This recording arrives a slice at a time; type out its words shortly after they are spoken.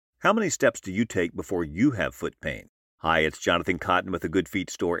How many steps do you take before you have foot pain? Hi, it's Jonathan Cotton with the Good Feet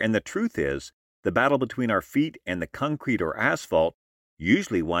Store, and the truth is, the battle between our feet and the concrete or asphalt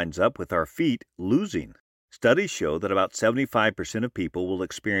usually winds up with our feet losing. Studies show that about 75% of people will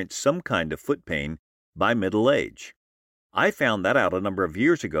experience some kind of foot pain by middle age. I found that out a number of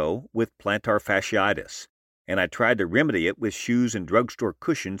years ago with plantar fasciitis, and I tried to remedy it with shoes and drugstore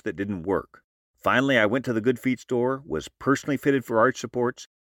cushions that didn't work. Finally, I went to the Good Feet Store, was personally fitted for arch supports,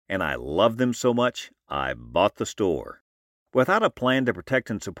 and I loved them so much, I bought the store. Without a plan to protect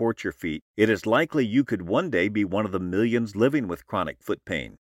and support your feet, it is likely you could one day be one of the millions living with chronic foot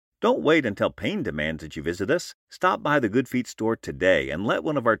pain. Don't wait until pain demands that you visit us. Stop by the Good Feet Store today and let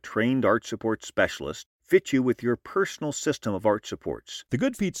one of our trained arch support specialists fit you with your personal system of arch supports. The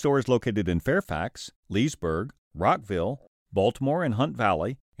Good Feet Store is located in Fairfax, Leesburg, Rockville, Baltimore and Hunt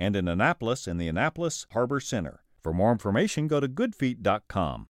Valley, and in Annapolis in the Annapolis Harbor Center. For more information, go to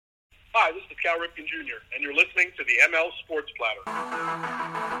goodfeet.com. Hi, this is Cal Ripken Jr., and you're listening to the ML Sports Platter.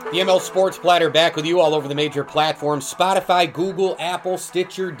 The ML Sports Platter back with you all over the major platforms. Spotify, Google, Apple,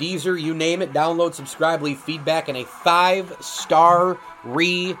 Stitcher, Deezer, you name it. Download, subscribe, leave feedback, and a 5-star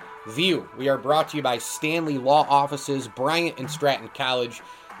review. We are brought to you by Stanley Law Offices, Bryant and Stratton College,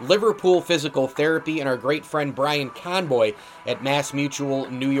 Liverpool Physical Therapy, and our great friend Brian Conboy at Mass Mutual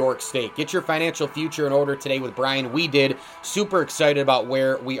New York State. Get your financial future in order today with Brian. We did. Super excited about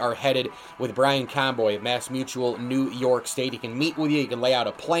where we are headed with Brian Conboy at Mass Mutual New York State. He can meet with you. He can lay out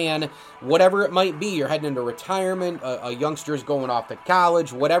a plan, whatever it might be. You're heading into retirement, a youngster's going off to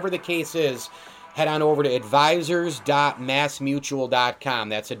college, whatever the case is. Head on over to advisors.massmutual.com.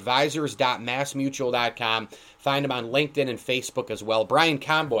 That's advisors.massmutual.com. Find him on LinkedIn and Facebook as well. Brian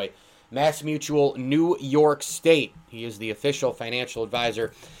Conboy, Mass Mutual, New York State. He is the official financial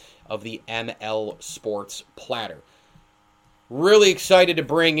advisor of the ML Sports Platter. Really excited to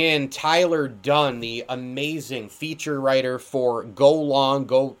bring in Tyler Dunne, the amazing feature writer for Go Long.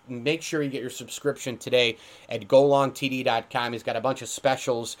 Go make sure you get your subscription today at golongtd.com. He's got a bunch of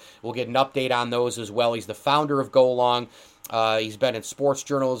specials. We'll get an update on those as well. He's the founder of Go Long. He's been in sports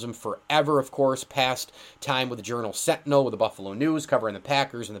journalism forever, of course, past time with the Journal Sentinel, with the Buffalo News, covering the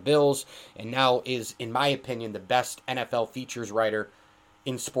Packers and the Bills, and now is, in my opinion, the best NFL features writer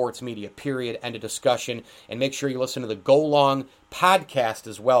in sports media, period. End of discussion. And make sure you listen to the Go Long podcast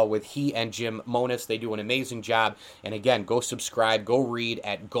as well with he and Jim Monis. They do an amazing job. And again, go subscribe, go read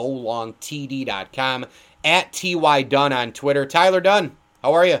at golongtd.com, at TY Dunn on Twitter. Tyler Dunn,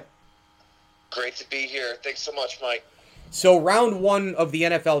 how are you? Great to be here. Thanks so much, Mike. So round one of the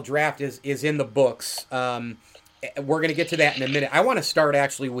NFL draft is in the books. We're going to get to that in a minute. I want to start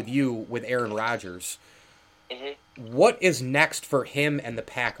actually with you with Aaron Rodgers. Mm-hmm. What is next for him and the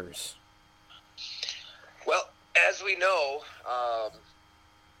Packers? Well, as we know,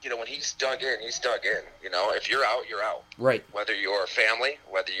 when he's dug in, he's dug in. If you're out, you're out. Right. Whether you're family,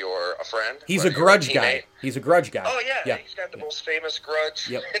 whether you're a friend. He's a grudge guy. He's a grudge guy. Oh, yeah. He's got the most famous grudge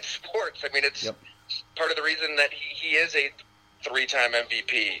in sports. I mean, it's part of the reason that he is a three-time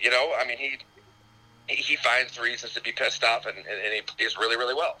MVP. He finds reasons to be pissed off, and he plays really,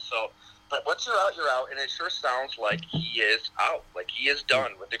 really well. So, but once you're out, and it sure sounds like he is out. Like he is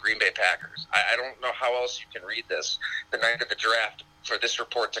done with the Green Bay Packers. I don't know how else you can read this the night of the draft for this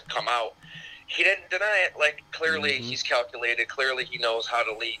report to come out. He didn't deny it. Like, clearly he's calculated. Clearly he knows how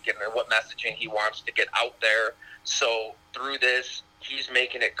to leak and what messaging he wants to get out there. So through this, he's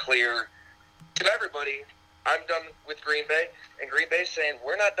making it clear to everybody, I'm done with Green Bay. And Green Bay's saying,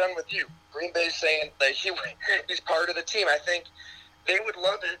 we're not done with you. Green Bay's saying that he's part of the team. I think they would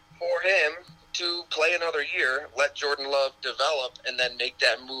love it for him to play another year, let Jordan Love develop, and then make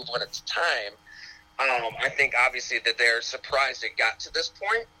that move when it's time. I think, obviously, that they're surprised it got to this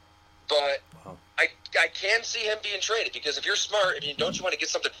point. But I can see him being traded, because if you're smart, don't you want to get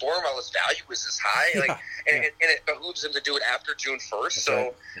something for him while his value is this high? And it behooves him to do it after June 1st. That's so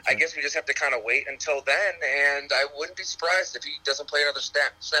right. I guess we just have to kind of wait until then, and I wouldn't be surprised if he doesn't play another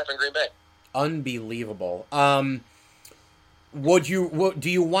snap in Green Bay. Unbelievable. Do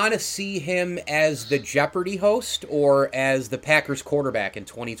you want to see him as the Jeopardy host or as the Packers quarterback in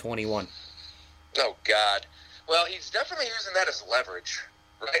 2021? Oh, God. Well, he's definitely using that as leverage.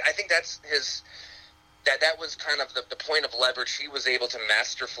 Right, I think that's that was kind of the point of leverage he was able to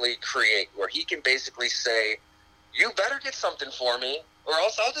masterfully create, where he can basically say, you better get something for me, or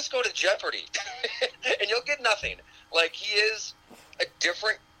else I'll just go to Jeopardy, and you'll get nothing. Like, he is a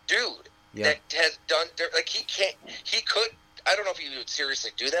different dude that has done, like, he could, I don't know if he would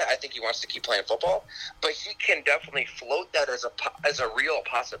seriously do that. I think he wants to keep playing football, but he can definitely float that as a real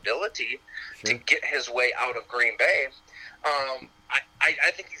possibility to get his way out of Green Bay.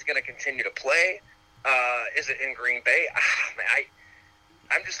 I think he's going to continue to play. Is it in Green Bay?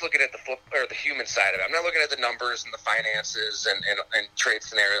 I'm just looking at the human side of it. I'm not looking at the numbers and the finances and trade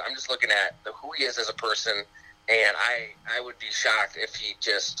scenarios. I'm just looking at who he is as a person, and I would be shocked if he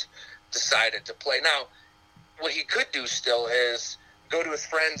just decided to play. Now, what he could do still is go to his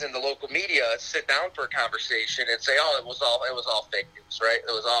friends in the local media, sit down for a conversation, and say, "Oh, it was all fake news, right?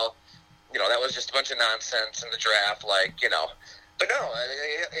 It was all, that was just a bunch of nonsense in the draft, But no,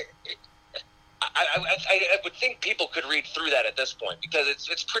 I would think people could read through that at this point because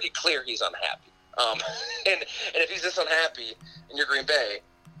it's pretty clear he's unhappy. And if he's this unhappy in your Green Bay,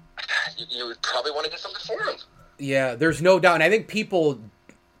 you would probably want to get something for him. Yeah, there's no doubt. And I think people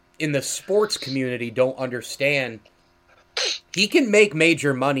in the sports community don't understand. He can make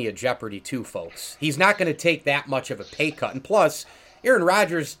major money at Jeopardy too, folks. He's not going to take that much of a pay cut. And plus, Aaron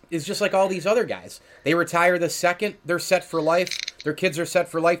Rodgers is just like all these other guys. They retire the second, they're set for life. Their kids are set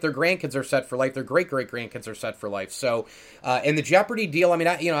for life. Their grandkids are set for life. Their great-great-grandkids are set for life. So, in the Jeopardy deal, I mean,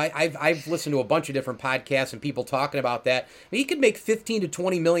 I've listened to a bunch of different podcasts and people talking about that. He could make $15 to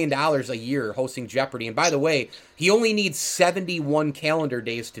 $20 million a year hosting Jeopardy. And by the way, he only needs 71 calendar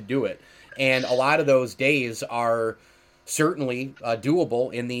days to do it. And a lot of those days are certainly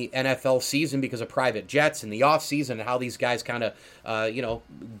doable in the NFL season because of private jets and the off season and how these guys kind of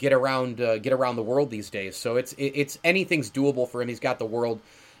get around the world these days. So it's anything's doable for him. He's got the world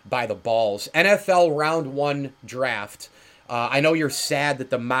by the balls. NFL round 1 draft. I know you're sad that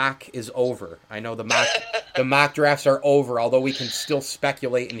the mock is over. I know the mock drafts are over, although we can still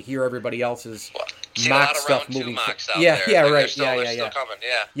speculate and hear everybody else's mock stuff moving. Yeah, right. Still coming.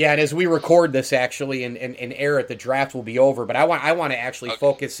 Yeah, and as we record this, actually, and air it, the draft will be over. But I want to actually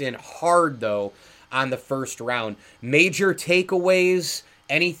focus in hard though on the first round. Major takeaways.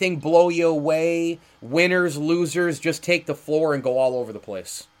 Anything blow you away? Winners, losers. Just take the floor and go all over the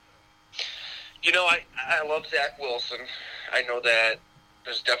place. I love Zach Wilson. I know that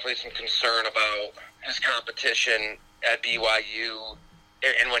there's definitely some concern about his competition at BYU.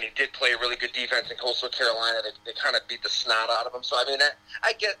 And when he did play a really good defense in Coastal Carolina, they kind of beat the snot out of him. So, I mean,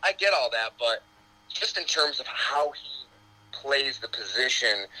 I get all that. But just in terms of how he plays the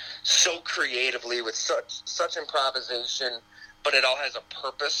position so creatively with such improvisation, but it all has a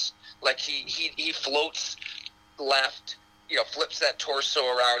purpose. Like he floats left, flips that torso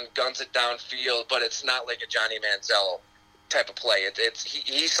around, guns it downfield, but it's not like a Johnny Manziel type of play.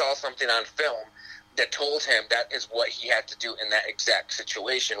 He saw something on film that told him that is what he had to do in that exact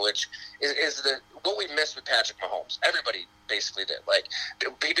situation, which is what we missed with Patrick Mahomes. Everybody basically did. Like,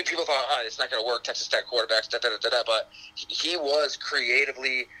 people thought, it's not going to work, Texas Tech quarterbacks, but he was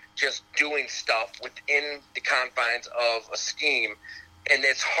creatively just doing stuff within the confines of a scheme, and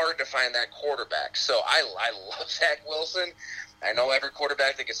it's hard to find that quarterback. So I love Zach Wilson. I know every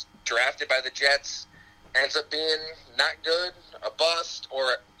quarterback that gets drafted by the Jets ends up being not good, a bust,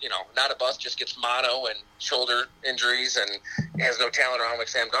 or, not a bust, just gets mono and shoulder injuries and has no talent around like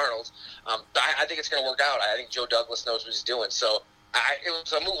Sam Darnold. I think it's going to work out. I think Joe Douglas knows what he's doing. So it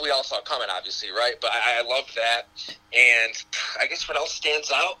was a move we all saw coming, obviously, right? But I loved that. And I guess what else stands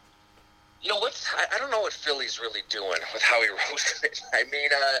out? I don't know what Philly's really doing with how he roasted it. I mean,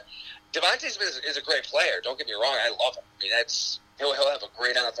 Devontae Smith is a great player. Don't get me wrong. I love him. I mean, he'll have a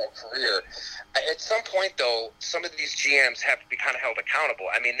great NFL career. At some point, though, some of these GMs have to be kind of held accountable.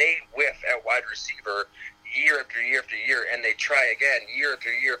 I mean, they whiff at wide receiver year after year after year, and they try again year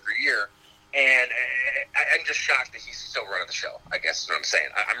after year after year. And I'm just shocked that he's still running the show, I guess is what I'm saying.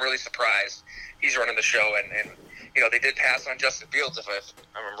 I'm really surprised he's running the show. And they did pass on Justin Fields, if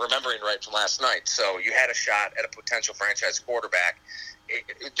I'm remembering right from last night. So you had a shot at a potential franchise quarterback.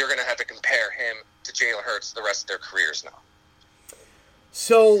 You're going to have to compare him to Jalen Hurts the rest of their careers now.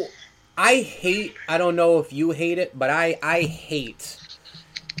 So I don't know if you hate it, but I hate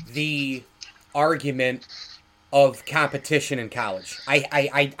the argument of competition in college.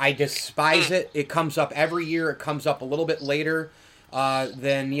 I despise it. It comes up every year. It comes up a little bit later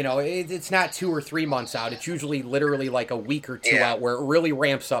than, it's not 2 or 3 months out. It's usually literally like a week or two out where it really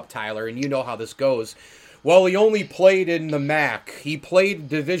ramps up, Tyler, and you know how this goes. Well, he only played in the MAC. He played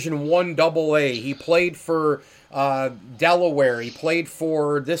Division I AA. He played for Delaware. He played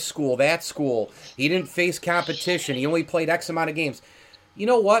for this school, that school. He didn't face competition. He only played X amount of games. You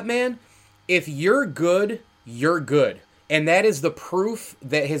know what, man? If you're good, you're good. And that is the proof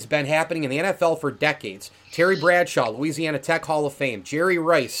that has been happening in the NFL for decades. Terry Bradshaw, Louisiana Tech Hall of Fame. Jerry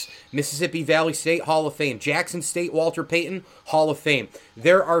Rice, Mississippi Valley State Hall of Fame. Jackson State, Walter Payton, Hall of Fame.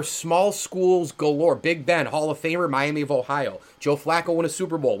 There are small schools galore. Big Ben, Hall of Famer, Miami of Ohio. Joe Flacco won a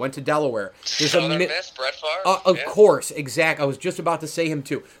Super Bowl, went to Delaware. There's Southern Miss, Brett Favre. Of course, exact. I was just about to say him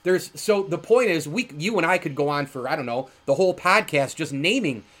too. So the point is, you and I could go on for, I don't know, the whole podcast just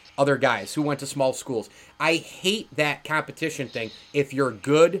naming other guys who went to small schools. I hate that competition thing. If you're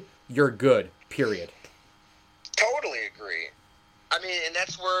good, period. Totally agree. I mean, and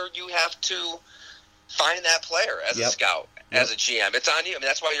that's where you have to find that player as a scout, as a GM. It's on you. I mean,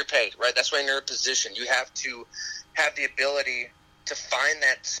 that's why you're paid, right? That's why you're in a position. You have to have the ability to find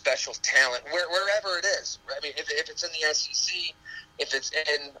that special talent wherever it is. I mean, if it's in the SEC, if it's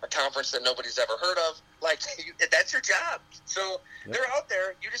in a conference that nobody's ever heard of, that's your job. So they're out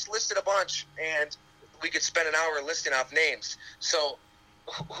there. You just listed a bunch, and we could spend an hour listing off names. So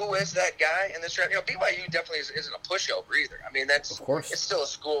who is that guy in this draft? BYU definitely isn't a pushover either. I mean, of course, it's still a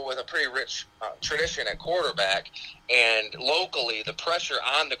school with a pretty rich tradition at quarterback, and locally the pressure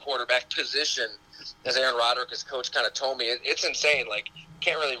on the quarterback position, as Aaron Roderick, his coach, kind of told me, it's insane.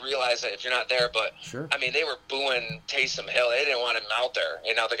 Can't really realize it if you're not there, but sure. I mean, they were booing Taysom Hill. They didn't want him out there,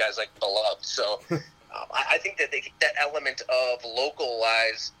 and now the guy's beloved. So I think that that element of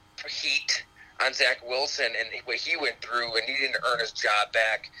localized heat on Zach Wilson and what he went through and needing to earn his job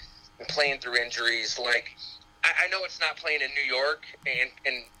back and playing through injuries. I know it's not playing in New York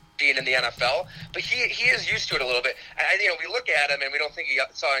and being in the NFL, but he is used to it a little bit. We look at him and we don't think he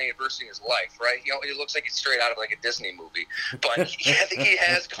saw any adversity in his life, right? He looks like he's straight out of a Disney movie, but I think he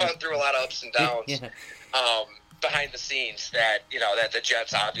has gone through a lot of ups and downs behind the scenes that that the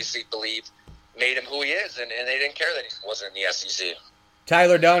Jets obviously believe made him who he is, and they didn't care that he wasn't in the SEC.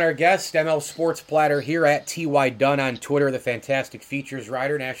 Tyler Dunn, our guest, ML Sports Platter here at TY Dunn on Twitter, the fantastic features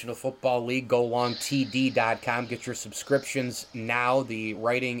writer, National Football League, golongtd.com. Get your subscriptions now. The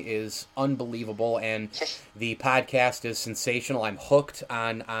writing is unbelievable, and the podcast is sensational. I'm hooked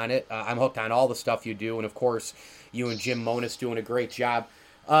on it. I'm hooked on all the stuff you do, and of course, you and Jim Monos doing a great job.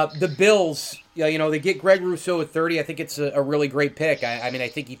 The Bills, they get Greg Rousseau at 30. I think it's a really great pick. I mean, I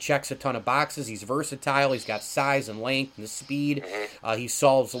think he checks a ton of boxes. He's versatile. He's got size and length and speed. He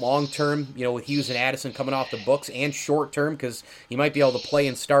solves long-term, with Hughes and Addison coming off the books, and short-term because he might be able to play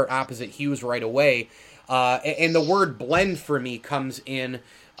and start opposite Hughes right away. And the word blend for me comes in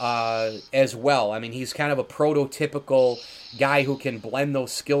as well. I mean, he's kind of a prototypical guy who can blend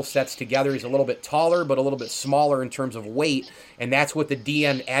those skill sets together. He's a little bit taller, but a little bit smaller in terms of weight, and that's what the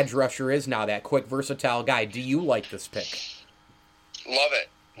DN edge rusher is now, that quick, versatile guy. Do you like this pick? Love it.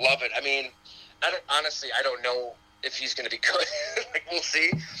 I mean, I don't know if he's going to be good. We'll see.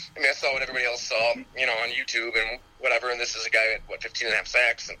 I mean, I saw what everybody else saw, on YouTube and whatever, and this is a guy at, 15 and a half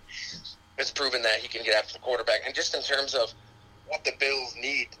sacks, and it's proven that he can get after the quarterback. And just in terms of what the Bills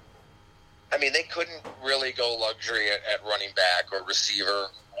need, I mean, they couldn't really go luxury at running back or receiver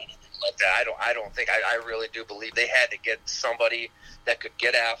like that. I don't think. I really do believe they had to get somebody that could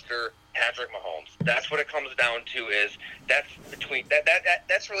get after Patrick Mahomes. That's what it comes down to.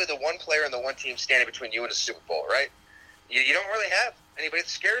 That's really the one player and the one team standing between you and a Super Bowl, right? You don't really have anybody that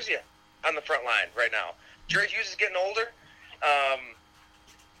scares you on the front line right now. Jerry Hughes is getting older.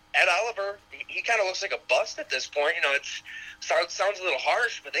 Ed Oliver, he kind of looks like a bust at this point. It sounds a little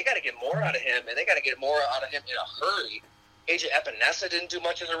harsh, but they got to get more out of him, and they got to get more out of him in a hurry. AJ Epinesa didn't do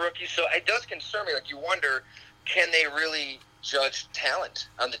much as a rookie, so it does concern me. You wonder, can they really judge talent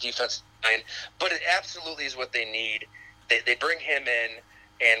on the defense line? But it absolutely is what they need. They bring him in,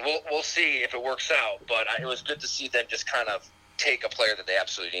 and we'll see if it works out. But it was good to see them just kind of take a player that they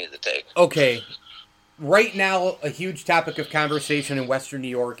absolutely needed to take. Okay. Right now, a huge topic of conversation in Western New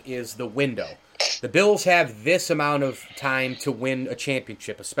York is the window. The Bills have this amount of time to win a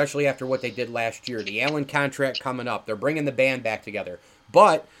championship, especially after what they did last year. The Allen contract coming up. They're bringing the band back together.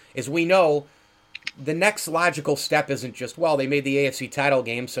 But, as we know, the next logical step isn't just, they made the AFC title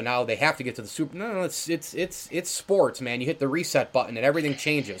game, so now they have to get to the Super. No, it's sports, man. You hit the reset button and everything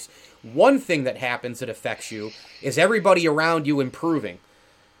changes. One thing that happens that affects you is everybody around you improving.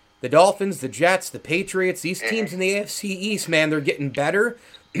 The Dolphins, the Jets, the Patriots, these teams in the AFC East, man, they're getting better.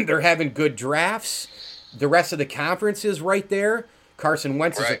 They're having good drafts. The rest of the conference is right there. Carson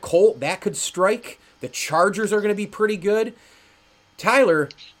Wentz is a Colt. That could strike. The Chargers are going to be pretty good. Tyler,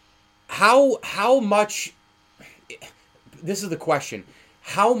 how much – this is the question.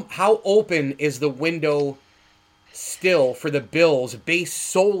 How open is the window still for the Bills based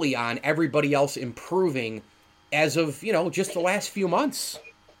solely on everybody else improving as of, just the last few months?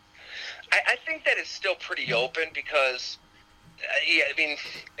 I think that it's still pretty open because, I mean,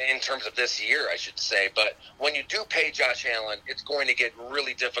 in terms of this year, I should say, but when you do pay Josh Allen, it's going to get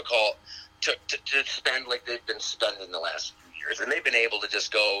really difficult to spend like they've been spending the last few years. And they've been able to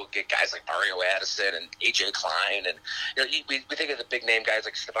just go get guys like Mario Addison and A.J. Klein. And we think of the big-name guys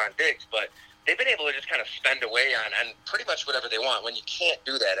like Stephon Diggs, but they've been able to just kind of spend away on pretty much whatever they want when you can't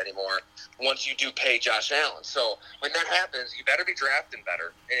do that anymore once you do pay Josh Allen. So when that happens, you better be drafting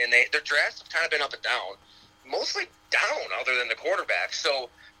better. And their drafts have kind of been up and down, mostly down other than the quarterback. So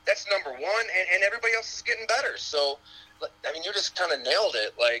that's number one, and everybody else is getting better. So, I mean, you just kind of nailed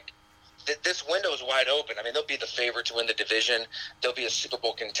it. Like, this window is wide open. I mean, they'll be the favorite to win the division. They'll be a Super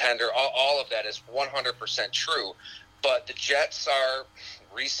Bowl contender. All of that is 100% true. But the Jets are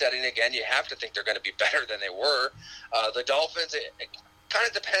resetting again. You have to think they're going to be better than they were. The Dolphins, it kind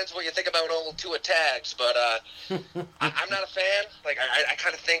of depends what you think about old Tua Tags, but I'm not a fan. Like, I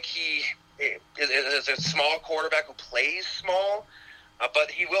kind of think he is a small quarterback who plays small,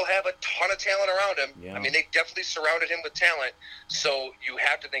 but he will have a ton of talent around him. Yeah. I mean, they definitely surrounded him with talent, so you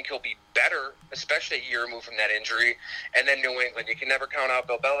have to think he'll be better, especially a year removed from that injury. And then New England, you can never count out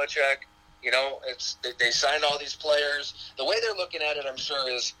Bill Belichick. You know, they signed all these players. The way they're looking at it, I'm sure,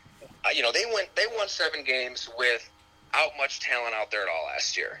 is, they won 7 games without much talent out there at all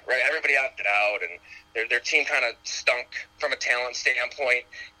last year, right? Everybody opted out, and their team kind of stunk from a talent standpoint.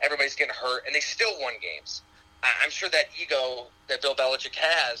 Everybody's getting hurt, and they still won games. I'm sure that ego that Bill Belichick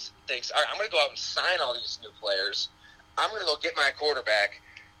has thinks, all right, I'm going to go out and sign all these new players. I'm going to go get my quarterback,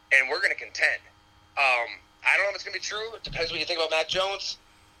 and we're going to contend. I don't know if it's going to be true. It depends what you think about Mac Jones.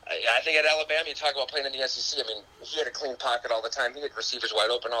 I think at Alabama, you talk about playing in the SEC. I mean, he had a clean pocket all the time. He had receivers wide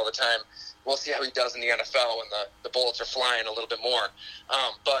open all the time. We'll see how he does in the NFL when the bullets are flying a little bit more.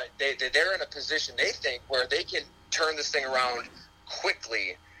 But they're in a position, they think, where they can turn this thing around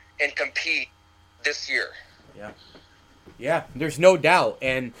quickly and compete this year. Yeah, there's no doubt.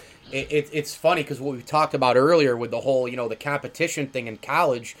 And it's funny because what we talked about earlier with the whole, the competition thing in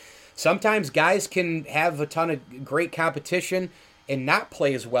college, sometimes guys can have a ton of great competition and not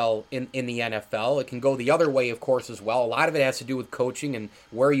play as well in the NFL. It can go the other way, of course, as well. A lot of it has to do with coaching and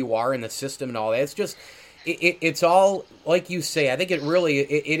where you are in the system and all that. It's just, it's all, like you say, I think it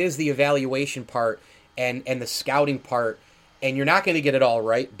is the evaluation part and the scouting part, and you're not going to get it all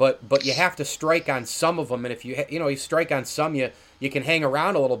right, but you have to strike on some of them, and if you strike on some, you can hang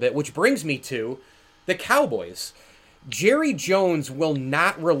around a little bit, which brings me to the Cowboys. Jerry Jones will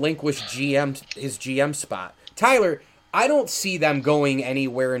not relinquish his GM spot. Tyler, I don't see them going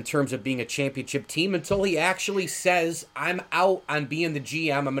anywhere in terms of being a championship team until he actually says, I'm out on being the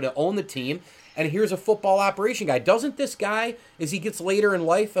GM, I'm going to own the team, and here's a football operation guy. Doesn't this guy, as he gets later in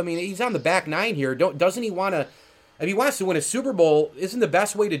life, I mean, he's on the back nine here, doesn't he want to, if he wants to win a Super Bowl, isn't the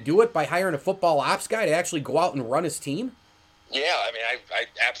best way to do it by hiring a football ops guy to actually go out and run his team? Yeah, I mean, I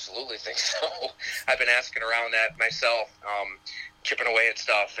absolutely think so. I've been asking around that myself, chipping away at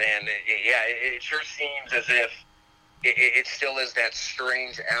stuff, and it sure seems as if it still is that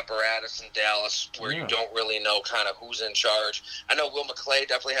strange apparatus in Dallas where you don't really know kind of who's in charge. I know Will McClay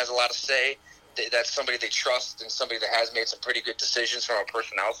definitely has a lot to say. That's somebody they trust and somebody that has made some pretty good decisions from a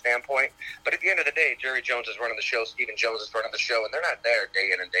personnel standpoint. But at the end of the day, Jerry Jones is running the show, Stephen Jones is running the show, and they're not there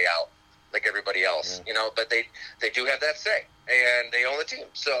day in and day out like everybody else, but they do have that say, and they own the team.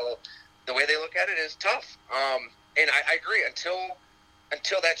 So the way they look at it is tough. And I agree,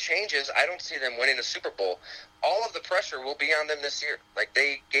 until that changes, I don't see them winning the Super Bowl. All of the pressure will be on them this year. Like,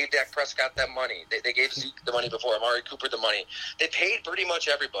 they gave Dak Prescott that money. They gave Zeke the money before, Amari Cooper the money. They paid pretty much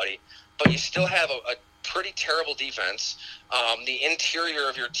everybody, but you still have a pretty terrible defense. The interior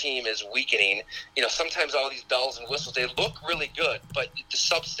of your team is weakening. Sometimes all these bells and whistles, they look really good, but the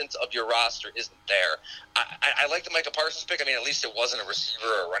substance of your roster isn't there. I like the Micah Parsons pick. I mean, at least it wasn't a receiver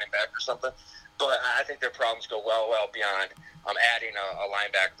or a running back or something. But I think their problems go well beyond adding a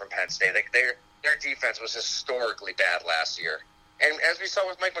linebacker from Penn State. Their defense was historically bad last year. And as we saw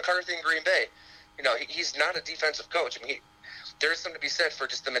with Mike McCarthy in Green Bay, he's not a defensive coach. I mean, there's something to be said for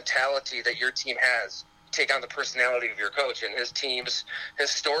just the mentality that your team has. Take on the personality of your coach. And his teams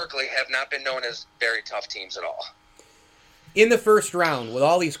historically have not been known as very tough teams at all. In the first round, with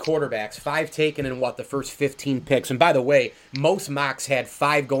all these quarterbacks, 5 taken in the first 15 picks. And by the way, most mocks had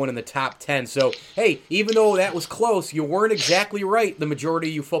 5 going in the top 10. So, hey, even though that was close, you weren't exactly right, the majority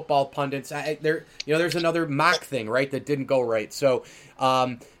of you football pundits. There's another mock thing, right, that didn't go right. So,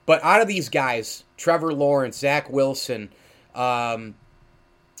 but out of these guys, Trevor Lawrence, Zach Wilson, Mac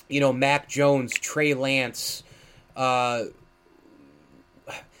Jones, Trey Lance, who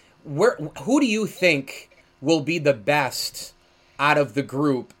do you think will be the best out of the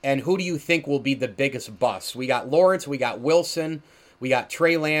group, and who do you think will be the biggest bust? We got Lawrence, we got Wilson, we got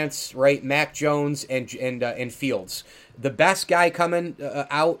Trey Lance, right? Mac Jones and Fields. The best guy coming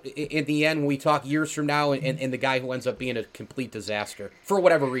out in the end when we talk years from now, and the guy who ends up being a complete disaster for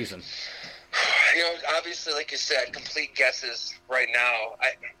whatever reason. You know, obviously, like you said, complete guesses right now.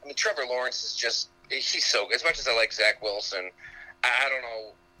 I mean, Trevor Lawrence is just—he's so good. As much as I like Zach Wilson, I don't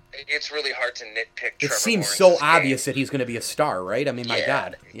know. It's really hard to nitpick. It seems so obvious that he's going to be a star, right? I mean, my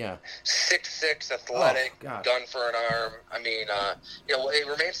God, yeah. 6'6", athletic, gun for an arm. I mean, you know, it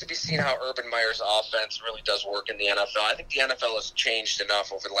remains to be seen how Urban Meyer's offense really does work in the NFL. I think the NFL has changed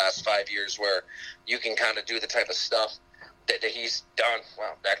enough over the last 5 years where you can kind of do the type of stuff that he's done.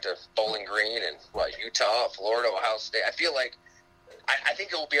 Well, back to Bowling Green and Utah, Florida, Ohio State. I feel like I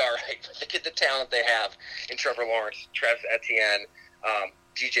think it will be all right. Look at the talent they have in Trevor Lawrence, Travis Etienne,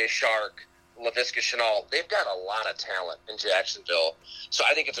 DJ Shark, Laviska Shenault. They've got a lot of talent in Jacksonville. So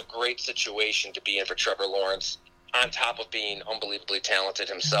I think it's a great situation to be in for Trevor Lawrence, on top of being unbelievably talented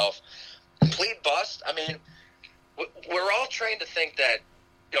himself. Complete bust. I mean, we're all trained to think that,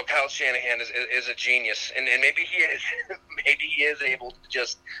 you know, Kyle Shanahan is a genius, and maybe he is. Maybe he is able to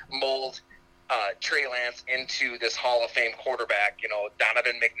just mold Trey Lance into this Hall of Fame quarterback. You know,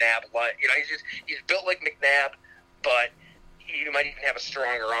 Donovan McNabb. You know, he's built like McNabb, but he might even have a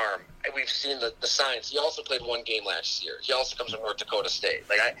stronger arm. We've seen the signs. He also played one game last year. He also comes from North Dakota State.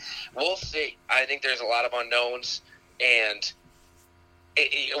 We'll see. I think there's a lot of unknowns, and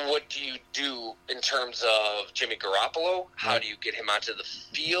what do you do in terms of Jimmy Garoppolo? How do you get him onto the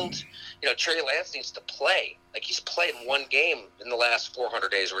field? You know, Trey Lance needs to play. Like, he's played one game in the last 400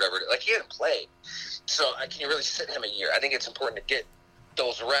 days or whatever. Like, he hadn't played. So can you really sit him a year? I think it's important to get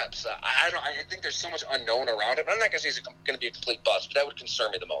those reps. I think there's so much unknown around it. I'm not going to say he's going to be a complete bust, but that would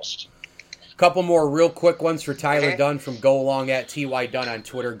concern me the most. Couple more real quick ones for Tyler Dunn from Go Along at TY Dunn on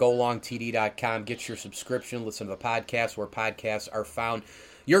Twitter, golongtd.com. Get your subscription. Listen to the podcast where podcasts are found.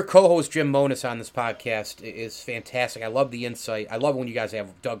 Your co-host, Jim Monos, on this podcast is fantastic. I love the insight. I love when you guys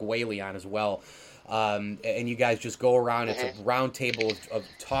have Doug Whaley on as well. And you guys just go around. It's a round table of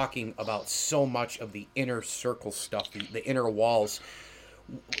talking about so much of the inner circle stuff, the inner walls.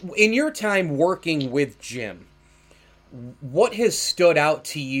 In your time working with Jim, what has stood out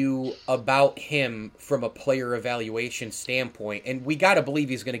to you about him from a player evaluation standpoint? And we got to believe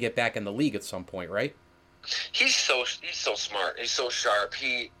he's going to get back in the league at some point, right? He's so smart. He's so sharp.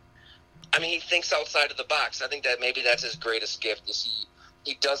 He thinks outside of the box. I think that maybe that's his greatest gift. Is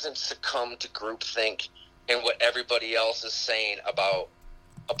he doesn't succumb to groupthink and what everybody else is saying about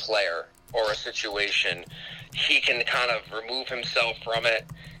a player or a situation. He can kind of remove himself from it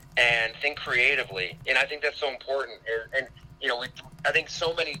and think creatively, and I think that's so important. And you know, I think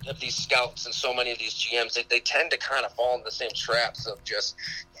so many of these scouts and so many of these GMs, they tend to kind of fall in the same traps of just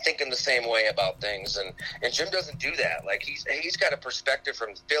thinking the same way about things. And Jim doesn't do that. Like, he's got a perspective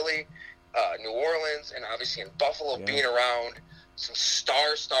from Philly, New Orleans, and obviously in Buffalo, being around some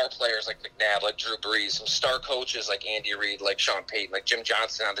star players like McNabb, like Drew Brees, some star coaches like Andy Reid, like Sean Payton, like Jim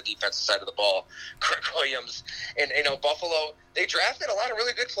Johnson on the defensive side of the ball, Craig Williams. And, you know, Buffalo, they drafted a lot of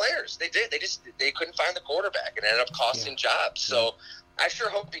really good players. They did. They couldn't find the quarterback, and it ended up costing jobs. So I sure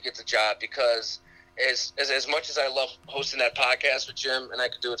hope he gets a job, because as much as I love hosting that podcast with Jim, and I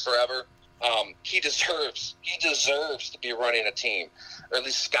could do it forever, he deserves to be running a team, or at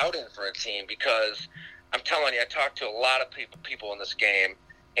least scouting for a team, because I'm telling you, I talked to a lot of people in this game,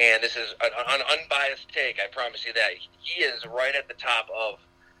 and this is an unbiased take, I promise you that. He is right at the top of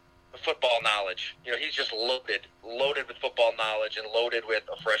the football knowledge. You know, he's just loaded with football knowledge and loaded with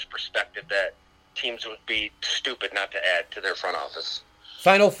a fresh perspective that teams would be stupid not to add to their front office.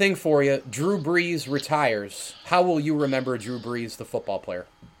 Final thing for you, Drew Brees retires. How will you remember Drew Brees, the football player?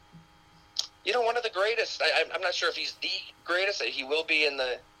 You know, one of the greatest. I'm not sure if he's the greatest. He will be in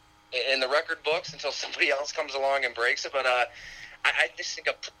the record books until somebody else comes along and breaks it. But I just think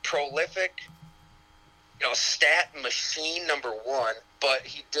a prolific, you know, stat machine, number one. But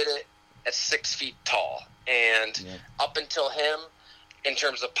he did it at 6 feet tall, and up until him, in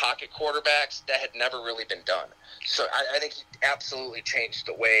terms of pocket quarterbacks, that had never really been done. So I think he absolutely changed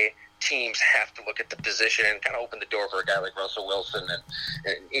the way teams have to look at the position, and kind of opened the door for a guy like Russell Wilson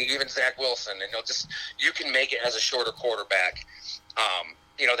and even Zach Wilson. And you can make it as a shorter quarterback.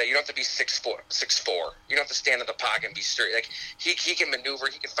 You know, that you don't have to be 6'4". You don't have to stand in the pocket and be straight. Like, he can maneuver,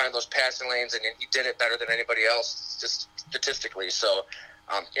 he can find those passing lanes, and he did it better than anybody else, just statistically. So,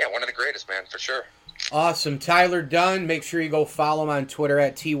 one of the greatest, man, for sure. Awesome. Tyler Dunn, make sure you go follow him on Twitter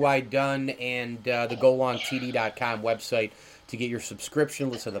at TY Dunn, and the golongtd.com website to get your subscription,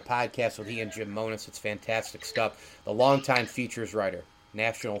 listen to the podcast with he and Jim Monos. It's fantastic stuff. The longtime features writer,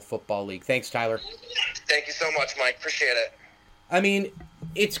 National Football League. Thanks, Tyler. Thank you so much, Mike. Appreciate it. I mean,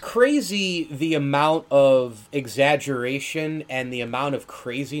 it's crazy the amount of exaggeration and the amount of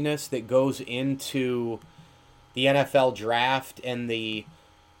craziness that goes into the NFL draft and the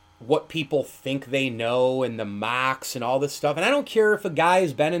what people think they know and the mocks and all this stuff. And I don't care if a guy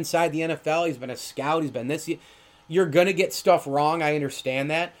has been inside the NFL, he's been a scout, he's been this. You're going to get stuff wrong, I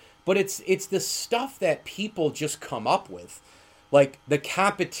understand that. But it's the stuff that people just come up with. Like the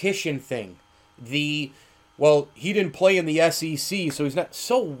competition thing. Well, he didn't play in the SEC, so he's not.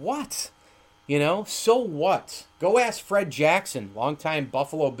 So what? So what? Go ask Fred Jackson, longtime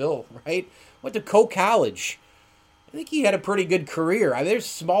Buffalo Bill, right? Went to Coe College. I think he had a pretty good career. There's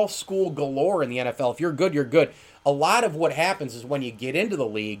small school galore in the NFL. If you're good, you're good. A lot of what happens is when you get into the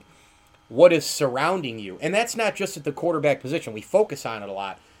league, what is surrounding you. And that's not just at the quarterback position. We focus on it a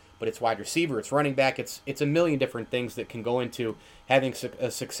lot. But it's wide receiver, it's running back, it's a million different things that can go into having a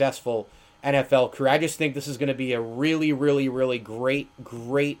successful NFL career. I just think this is going to be a really, really, really great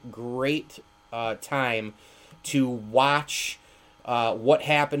time to watch what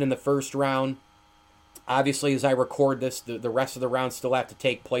happened in the first round. Obviously, as I record this, the rest of the rounds still have to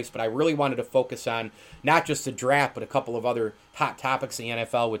take place, but I really wanted to focus on not just the draft, but a couple of other hot topics in the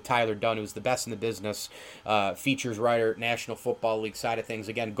NFL with Tyler Dunne, who's the best in the business, features writer, National Football League side of things.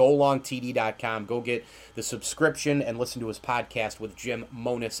 Again, golongtd.com. Go get the subscription and listen to his podcast with Jim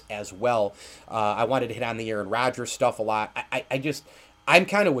Monos as well. I wanted to hit on the Aaron Rodgers stuff a lot. I'm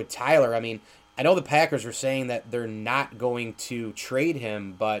kind of with Tyler. I mean, I know the Packers are saying that they're not going to trade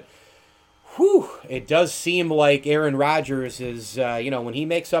him, but it does seem like Aaron Rodgers is, when he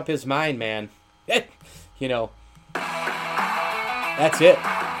makes up his mind, man, that's it.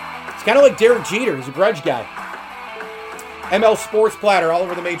 It's kind of like Derek Jeter. He's a grudge guy. ML Sports Platter, all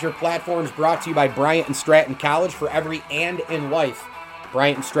over the major platforms, brought to you by Bryant and Stratton College for every and in life.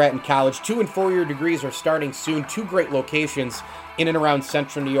 Bryant and Stratton College, 2- and 4-year degrees are starting soon. 2 great locations in and around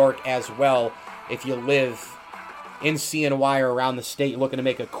Central New York as well. If you live in CNY or around the state, you're looking to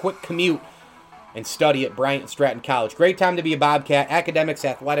make a quick commute and study at Bryant and Stratton College. Great time to be a Bobcat. Academics,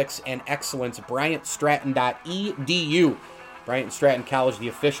 athletics, and excellence. BryantStratton.edu. Bryant and Stratton College, the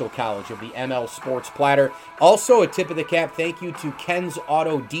official college of the ML Sports Platter. Also, a tip of the cap, thank you to Ken's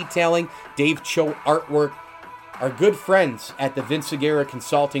Auto Detailing, Dave Cho Artwork, our good friends at the Vince Aguirre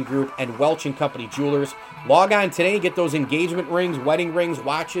Consulting Group, and Welch & Company Jewelers. Log on today and get those engagement rings, wedding rings,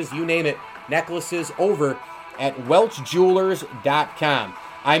 watches, you name it, necklaces over at welchjewelers.com.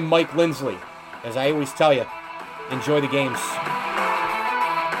 I'm Mike Lindsley. As I always tell you, enjoy the games.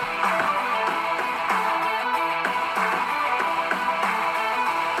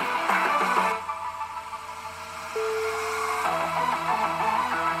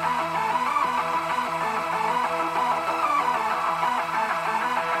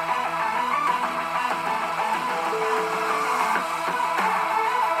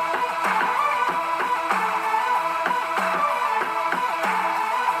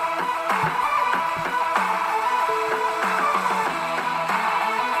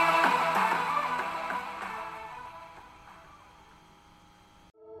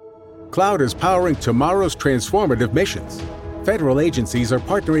 Cloud is powering tomorrow's transformative missions. Federal agencies are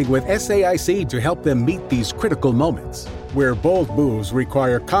partnering with SAIC to help them meet these critical moments, where bold moves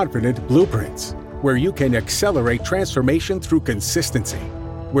require confident blueprints, where you can accelerate transformation through consistency,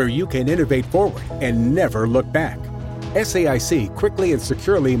 where you can innovate forward and never look back. SAIC quickly and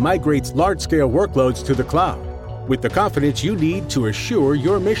securely migrates large-scale workloads to the cloud with the confidence you need to assure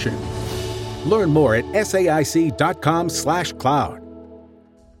your mission. Learn more at SAIC.com/cloud.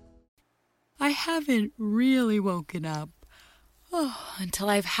 I haven't really woken up until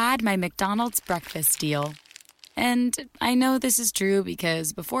I've had my McDonald's breakfast deal. And I know this is true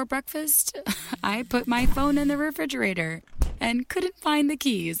because before breakfast, I put my phone in the refrigerator and couldn't find the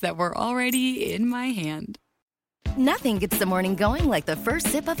keys that were already in my hand. Nothing gets the morning going like the first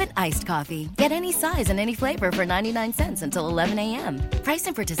sip of an iced coffee. Get any size and any flavor for 99 cents until 11 a.m. Price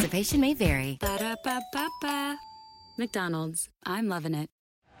and participation may vary. Ba-da-ba-ba-ba. McDonald's. I'm loving it.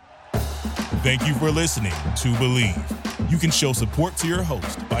 Thank you for listening to Believe. You can show support to your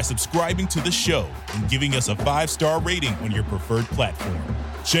host by subscribing to the show and giving us a 5-star rating on your preferred platform.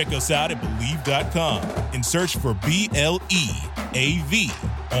 Check us out at Believe.com and search for BLEAV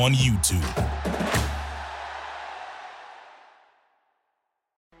on YouTube.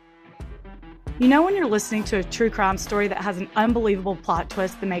 You know when you're listening to a true crime story that has an unbelievable plot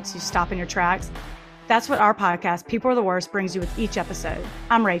twist that makes you stop in your tracks? That's what our podcast, People Are the Worst, brings you with each episode.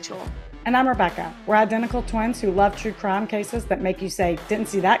 I'm Rachel. And I'm Rebecca. We're identical twins who love true crime cases that make you say, didn't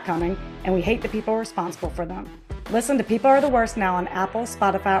see that coming, and we hate the people responsible for them. Listen to People Are the Worst now on Apple,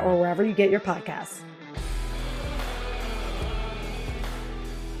 Spotify, or wherever you get your podcasts.